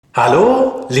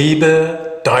Hallo,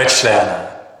 liebe Deutschlerner!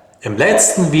 Im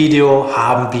letzten Video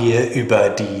haben wir über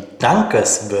die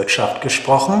Dankeswirtschaft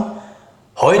gesprochen.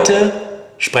 Heute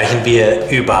sprechen wir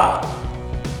über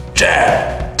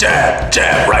Jab, Jab,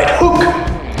 Jab, Right Hook.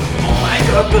 Oh mein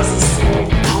Gott, das ist so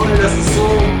toll, das ist so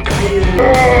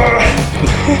geil.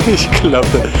 Ich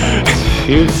glaube, es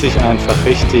fühlt sich einfach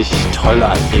richtig toll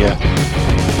an hier.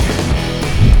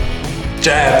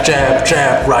 Jab, Jab,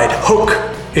 Jab, Right Hook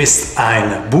ist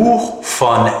ein Buch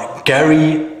von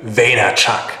Gary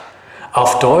Vaynerchuk.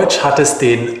 Auf Deutsch hat es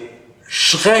den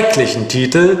schrecklichen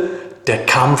Titel Der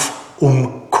Kampf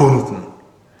um Kunden.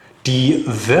 Die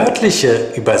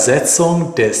wörtliche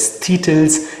Übersetzung des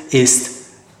Titels ist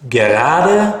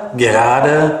gerade,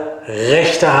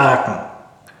 rechter Haken.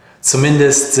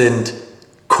 Zumindest sind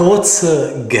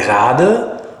kurze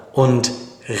Gerade und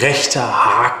rechter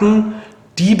Haken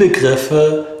die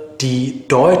Begriffe, die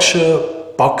deutsche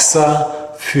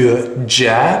Boxer für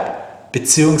Jab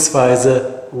bzw.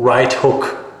 Right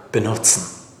Hook benutzen.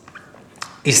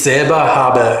 Ich selber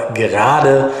habe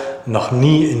gerade noch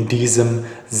nie in diesem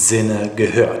Sinne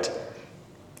gehört.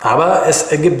 Aber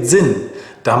es ergibt Sinn,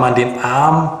 da man den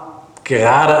Arm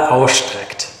gerade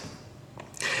ausstreckt.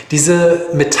 Diese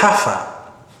Metapher,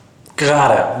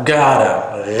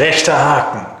 gerade, rechter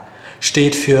Haken,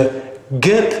 steht für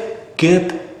gib,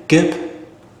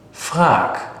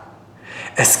 frag.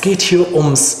 Es geht hier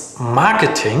ums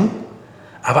Marketing,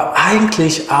 aber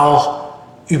eigentlich auch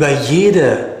über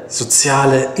jede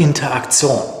soziale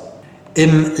Interaktion.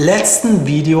 Im letzten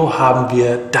Video haben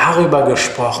wir darüber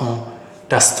gesprochen,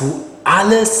 dass du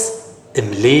alles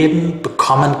im Leben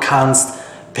bekommen kannst,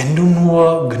 wenn du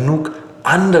nur genug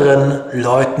anderen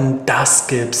Leuten das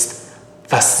gibst,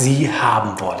 was sie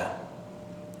haben wollen.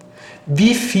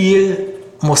 Wie viel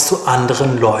musst du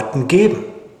anderen Leuten geben?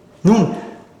 Nun,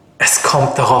 es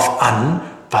kommt darauf an,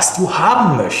 was du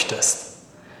haben möchtest.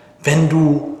 Wenn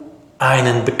du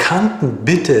einen Bekannten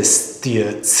bittest,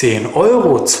 dir 10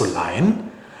 Euro zu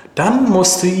leihen, dann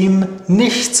musst du ihm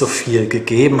nicht so viel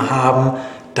gegeben haben,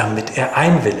 damit er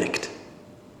einwilligt.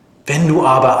 Wenn du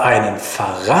aber einen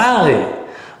Ferrari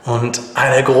und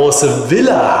eine große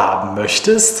Villa haben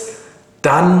möchtest,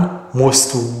 dann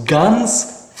musst du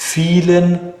ganz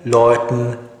vielen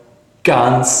Leuten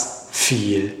ganz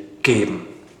viel geben.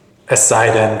 Es sei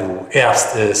denn, du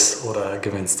erbst es oder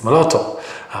gewinnst im Lotto.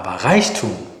 Aber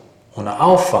Reichtum ohne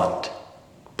Aufwand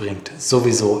bringt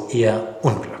sowieso eher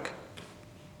Unglück.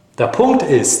 Der Punkt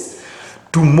ist,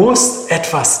 du musst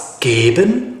etwas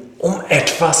geben, um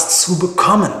etwas zu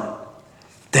bekommen.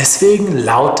 Deswegen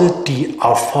lautet die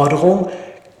Aufforderung,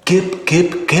 gib,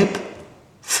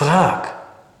 frag.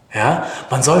 Ja?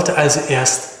 Man sollte also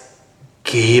erst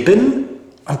geben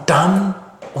und dann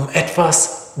um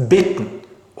etwas bitten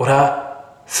oder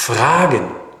fragen,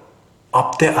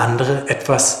 ob der andere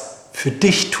etwas für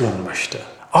dich tun möchte.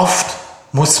 Oft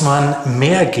muss man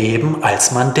mehr geben,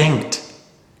 als man denkt.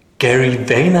 Gary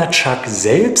Vaynerchuk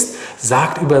selbst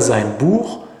sagt über sein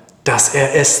Buch, dass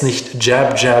er es nicht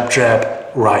Jab,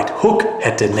 Right Hook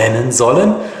hätte nennen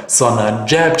sollen, sondern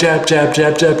Jab,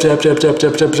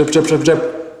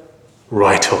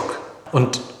 Right Hook.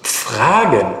 Und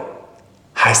fragen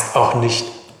heißt auch nicht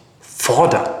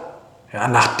fordern. Ja,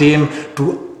 nachdem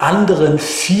du anderen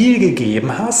viel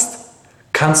gegeben hast,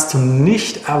 kannst du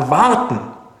nicht erwarten,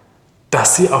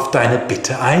 dass sie auf deine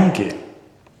Bitte eingehen.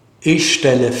 Ich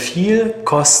stelle viel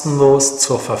kostenlos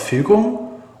zur Verfügung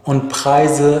und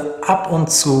preise ab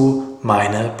und zu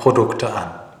meine Produkte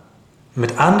an.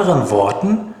 Mit anderen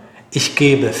Worten, ich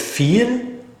gebe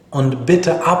viel und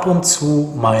bitte ab und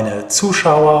zu meine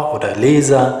Zuschauer oder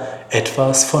Leser,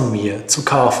 etwas von mir zu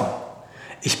kaufen.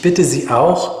 Ich bitte sie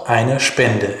auch, eine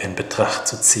Spende in Betracht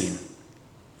zu ziehen.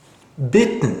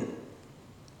 Bitten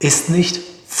ist nicht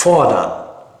fordern.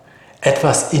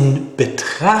 Etwas in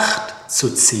Betracht zu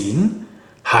ziehen,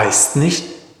 heißt nicht,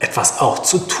 etwas auch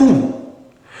zu tun.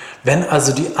 Wenn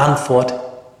also die Antwort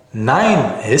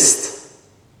Nein ist,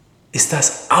 ist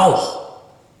das auch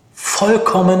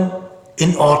vollkommen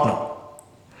in Ordnung.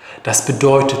 Das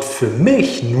bedeutet für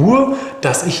mich nur,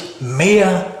 dass ich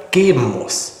mehr geben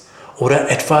muss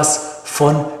oder etwas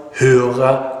von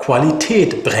höherer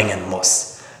Qualität bringen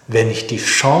muss, wenn ich die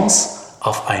Chance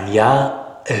auf ein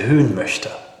Ja erhöhen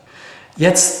möchte.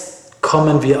 Jetzt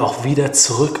kommen wir auch wieder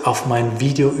zurück auf mein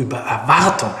Video über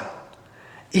Erwartungen.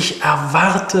 Ich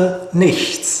erwarte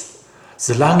nichts,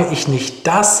 solange ich nicht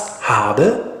das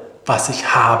habe, was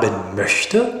ich haben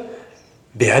möchte,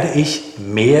 werde ich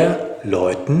mehr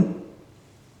Leuten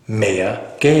mehr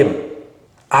geben.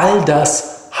 All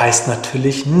das heißt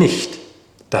natürlich nicht,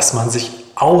 dass man sich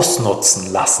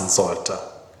ausnutzen lassen sollte.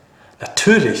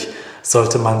 Natürlich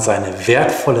sollte man seine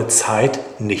wertvolle Zeit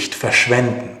nicht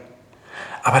verschwenden.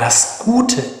 Aber das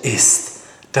Gute ist,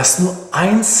 dass nur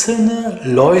einzelne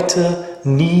Leute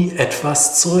nie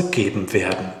etwas zurückgeben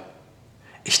werden.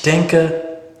 Ich denke,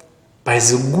 bei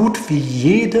so gut wie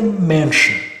jedem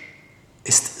Menschen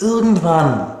ist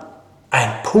irgendwann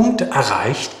ein Punkt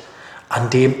erreicht, an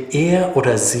dem er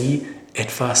oder sie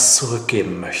etwas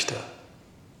zurückgeben möchte.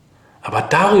 Aber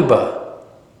darüber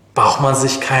braucht man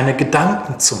sich keine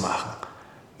Gedanken zu machen,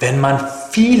 wenn man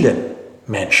vielen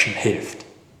Menschen hilft.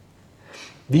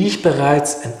 Wie ich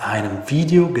bereits in einem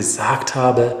Video gesagt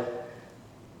habe,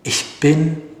 ich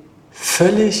bin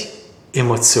völlig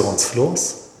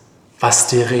emotionslos, was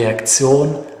die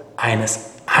Reaktion eines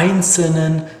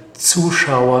einzelnen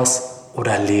Zuschauers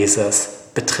oder Lesers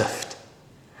betrifft.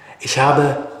 Ich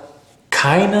habe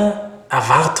keine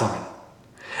Erwartungen.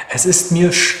 Es ist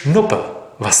mir Schnuppe,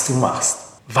 was du machst,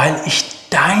 weil ich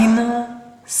deine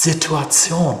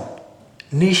Situation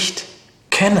nicht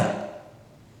kenne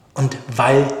und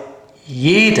weil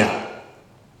jeder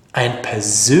ein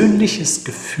persönliches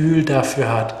Gefühl dafür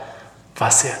hat,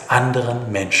 was er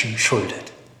anderen Menschen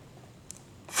schuldet.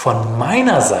 Von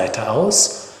meiner Seite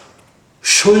aus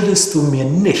schuldest du mir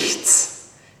nichts.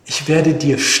 Ich werde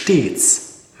dir stets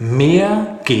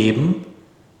mehr geben,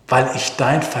 weil ich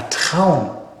dein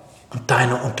Vertrauen und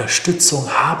deine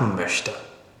Unterstützung haben möchte.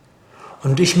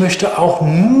 Und ich möchte auch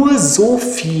nur so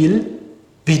viel,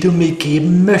 wie du mir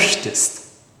geben möchtest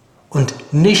und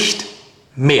nicht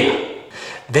mehr.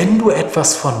 Wenn du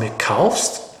etwas von mir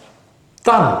kaufst,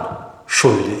 dann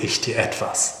schulde ich dir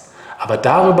etwas. Aber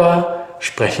darüber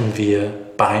sprechen wir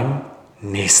beim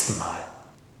nächsten Mal.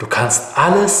 Du kannst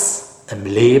alles im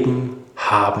Leben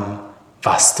haben,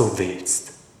 was du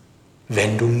willst,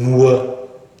 wenn du nur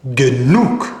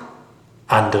genug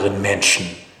anderen Menschen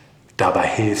dabei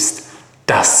hilfst,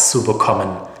 das zu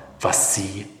bekommen, was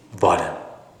sie wollen.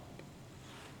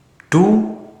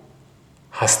 Du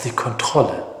hast die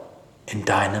Kontrolle in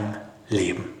deinem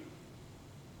Leben.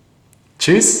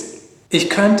 Tschüss. Ich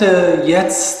könnte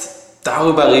jetzt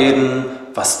darüber reden,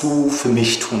 was du für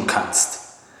mich tun kannst.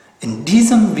 In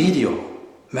diesem Video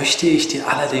möchte ich dir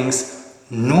allerdings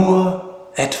nur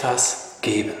etwas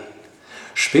geben.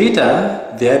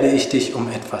 Später werde ich dich um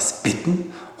etwas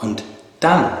bitten und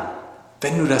dann,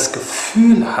 wenn du das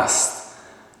Gefühl hast,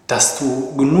 dass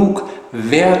du genug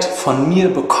Wert von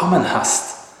mir bekommen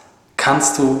hast,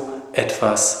 kannst du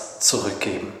etwas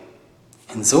zurückgeben.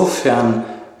 Insofern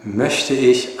möchte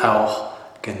ich auch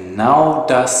genau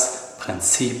das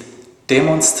Prinzip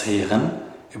demonstrieren,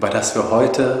 über das wir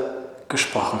heute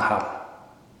gesprochen haben.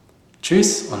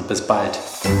 Tschüss und bis bald.